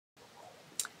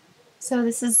So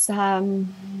this is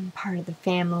part of the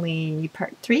family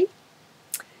part 3,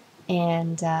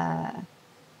 and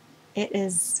it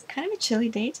is kind of a chilly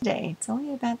day today. It's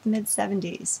only about the mid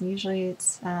 70s. Usually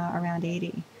it's around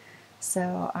 80.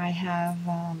 So I have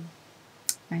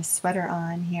my sweater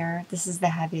on here. This is the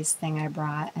heaviest thing I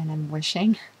brought, and I'm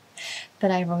wishing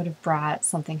that I would have brought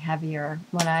something heavier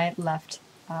when I left,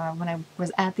 when I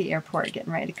was at the airport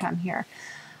getting ready to come here.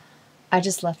 I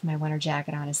just left my winter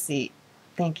jacket on a seat,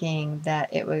 thinking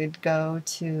that it would go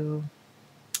to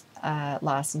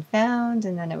Lost and Found,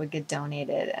 and then it would get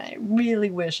donated. And I really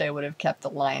wish I would have kept the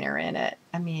liner in it.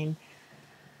 I mean,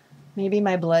 maybe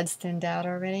my blood's thinned out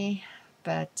already,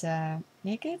 but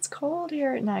it gets cold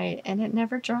here at night, and it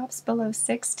never drops below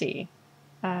 60.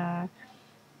 Uh,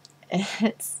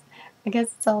 it's, I guess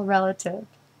it's all relative,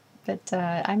 but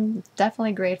I'm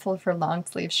definitely grateful for long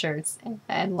sleeve shirts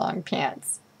and long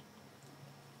pants.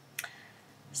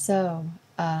 So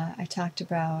I talked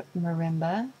about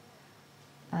marimba,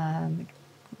 um,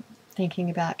 thinking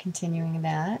about continuing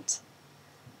that.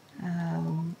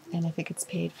 And if it gets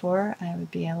paid for, I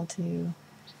would be able to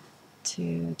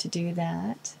do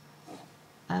that.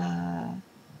 And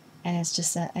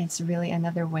it's really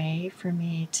another way for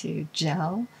me to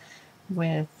gel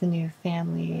with the new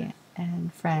family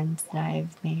and friends that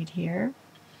I've made here.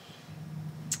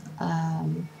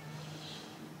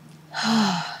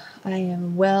 I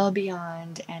am well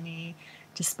beyond any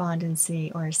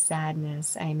despondency or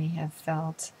sadness I may have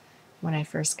felt when I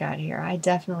first got here. I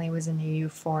definitely was in a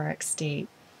euphoric state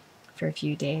for a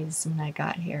few days when I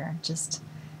got here, just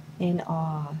in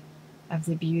awe of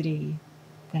the beauty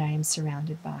that I am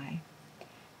surrounded by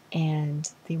and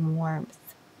the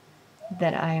warmth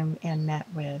that I am met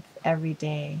with every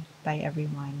day by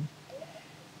everyone.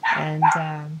 And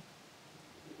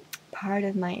part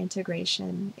of my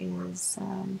integration is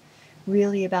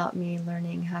really about me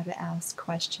learning how to ask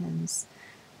questions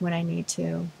when I need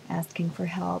to, asking for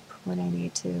help when I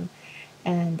need to.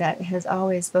 And that has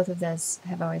always, both of those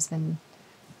have always been,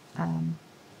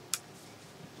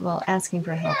 well, asking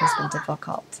for help has been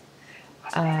difficult.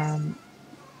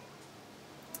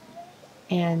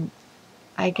 And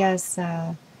I guess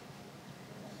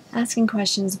asking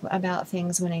questions about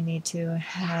things when I need to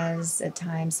has at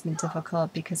times been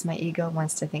difficult because my ego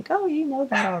wants to think, oh, you know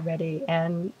that already,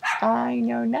 and I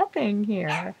know nothing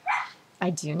here. I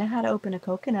do know how to open a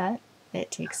coconut.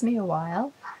 It takes me a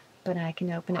while, but I can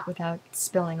open it without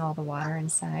spilling all the water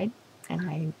inside.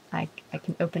 And I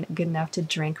can open it good enough to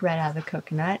drink right out of the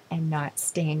coconut and not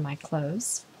stain my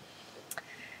clothes.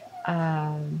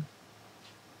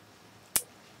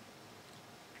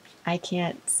 I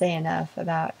can't say enough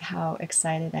about how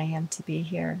excited I am to be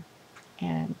here,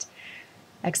 and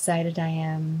excited I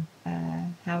am,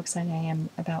 how excited I am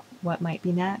about what might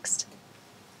be next.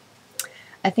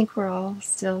 I think we're all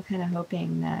still kind of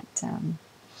hoping that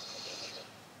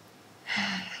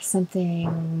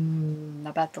something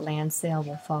about the land sale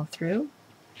will fall through.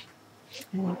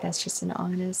 I think that's just an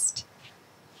honest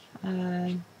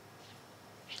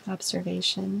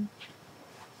observation.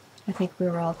 I think we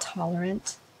were all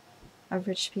tolerant of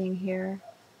Rich being here.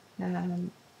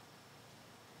 Not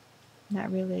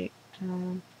really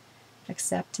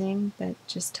accepting, but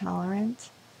just tolerant.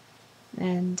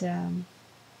 And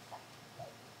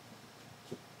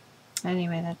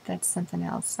anyway, that's something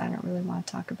else I don't really want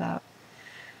to talk about.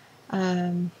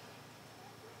 I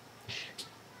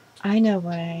know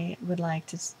what I would like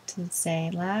to say.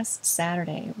 Last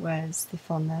Saturday was the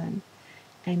full moon,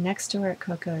 and next door at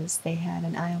Coco's they had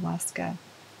an ayahuasca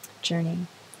journey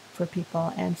for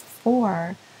people, and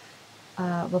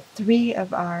three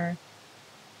of our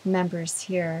members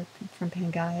here from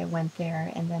Pangaia went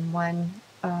there, and then one,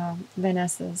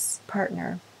 Vanessa's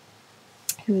partner,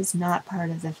 who is not part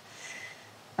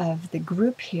of the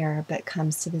group here, but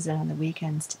comes to visit on the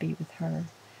weekends to be with her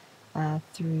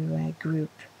through a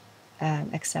group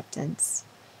acceptance.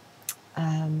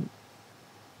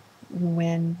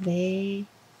 When they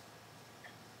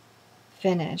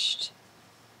finished,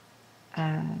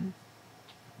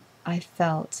 I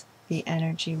felt the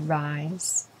energy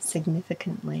rise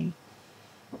significantly,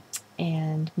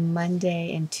 and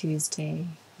Monday and Tuesday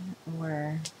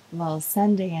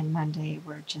Sunday and Monday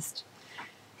were just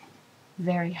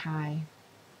very high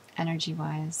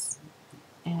energy-wise,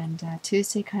 and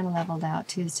Tuesday kind of leveled out.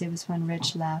 Tuesday was when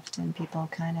Rich left and people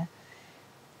kind of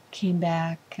came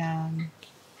back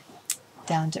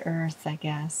down to earth, I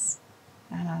guess.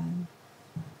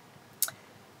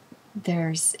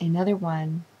 There's another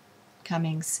one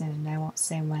coming soon. I won't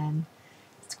say when.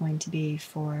 It's going to be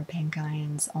for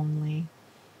Pangaians only.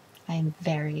 I am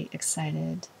very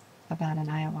excited about an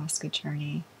ayahuasca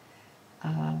journey.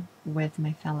 with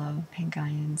my fellow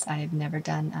Pangaians. I have never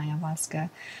done ayahuasca.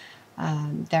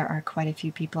 There are quite a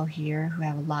few people here who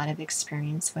have a lot of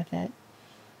experience with it,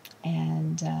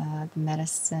 and the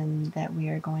medicine that we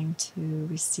are going to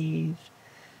receive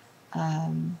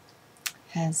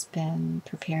has been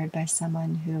prepared by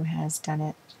someone who has done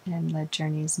it and led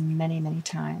journeys many, many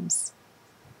times.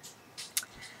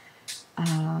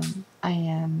 I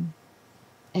am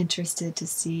interested to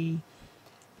see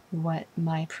what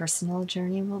my personal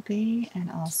journey will be,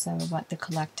 and also what the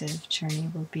collective journey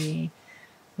will be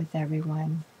with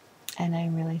everyone. And I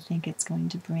really think it's going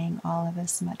to bring all of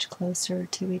us much closer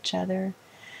to each other,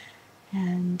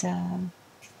 and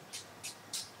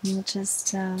we'll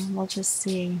just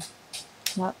see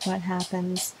what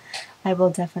happens. I will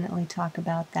definitely talk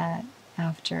about that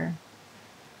after.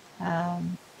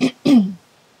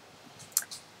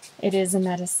 It is a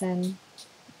medicine.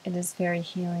 It is very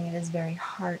healing. It is very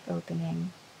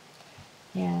heart-opening.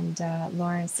 And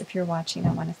Lawrence, if you're watching,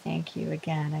 I want to thank you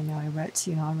again. I know I wrote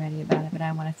to you already about it, but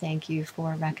I want to thank you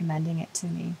for recommending it to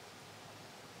me.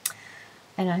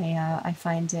 And I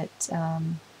find it,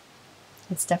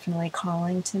 it's definitely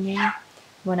calling to me.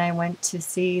 When I went to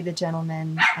see the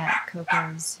gentleman at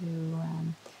Coco's who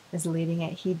is leading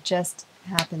it, he just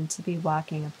happened to be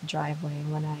walking up the driveway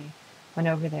when I went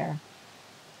over there.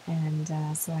 And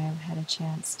so I had a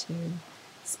chance to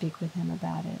speak with him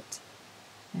about it.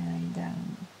 And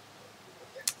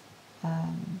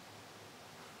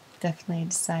definitely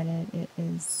decided it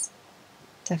is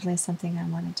definitely something I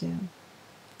want to do.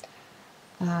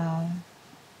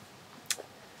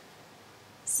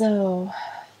 So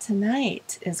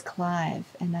tonight is Clive,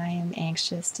 and I am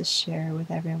anxious to share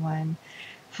with everyone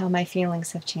how my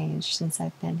feelings have changed since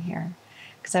I've been here.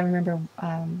 Because I remember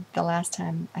the last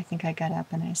time I think I got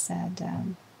up and I said,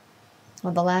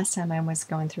 well, the last time I was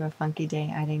going through a funky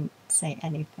day, I didn't say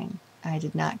anything. I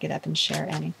did not get up and share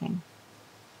anything.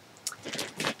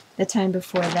 The time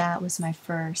before that was my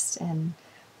first, and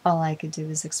all I could do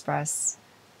was express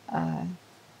how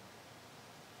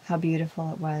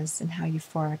beautiful it was and how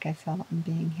euphoric I felt in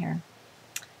being here.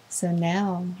 So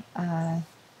now,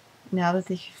 now that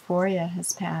the euphoria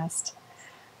has passed,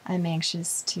 I'm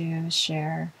anxious to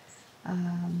share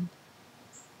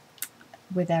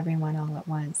with everyone all at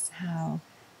once how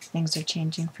things are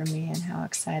changing for me and how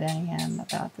excited I am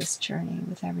about this journey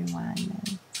with everyone.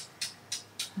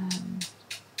 And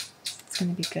it's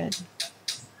going to be good.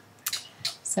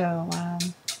 So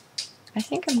I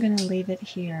think I'm going to leave it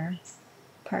here.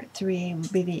 Part 3 will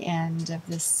be the end of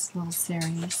this little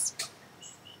series.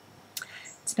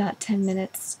 It's about 10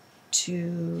 minutes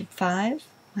to 5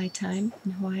 my time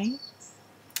in Hawaii.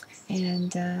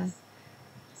 And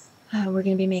we're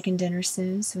going to be making dinner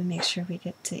soon, so we make sure we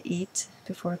get to eat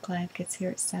before Clive gets here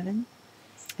at 7.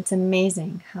 It's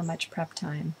amazing how much prep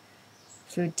time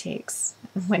food takes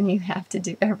when you have to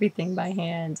do everything by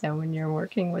hand and when you're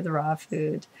working with raw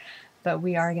food. But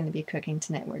we are going to be cooking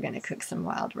tonight. We're going to cook some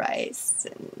wild rice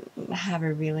and have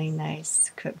a really nice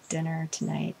cooked dinner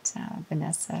tonight.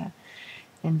 Vanessa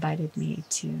invited me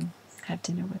to have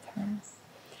dinner with her,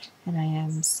 and I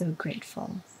am so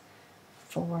grateful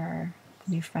for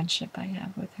the new friendship I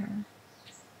have with her.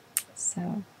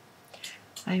 So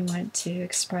I want to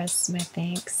express my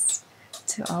thanks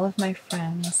to all of my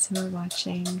friends who are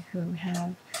watching, who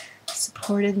have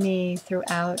supported me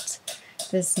throughout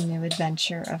this new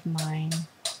adventure of mine,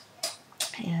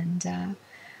 and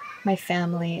my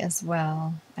family as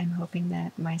well. I'm hoping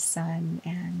that my son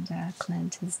and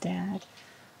Clint, his dad,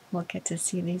 will get to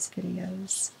see these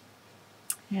videos.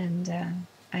 And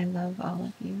I love all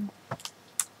of you.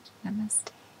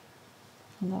 Namaste.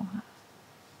 Aloha.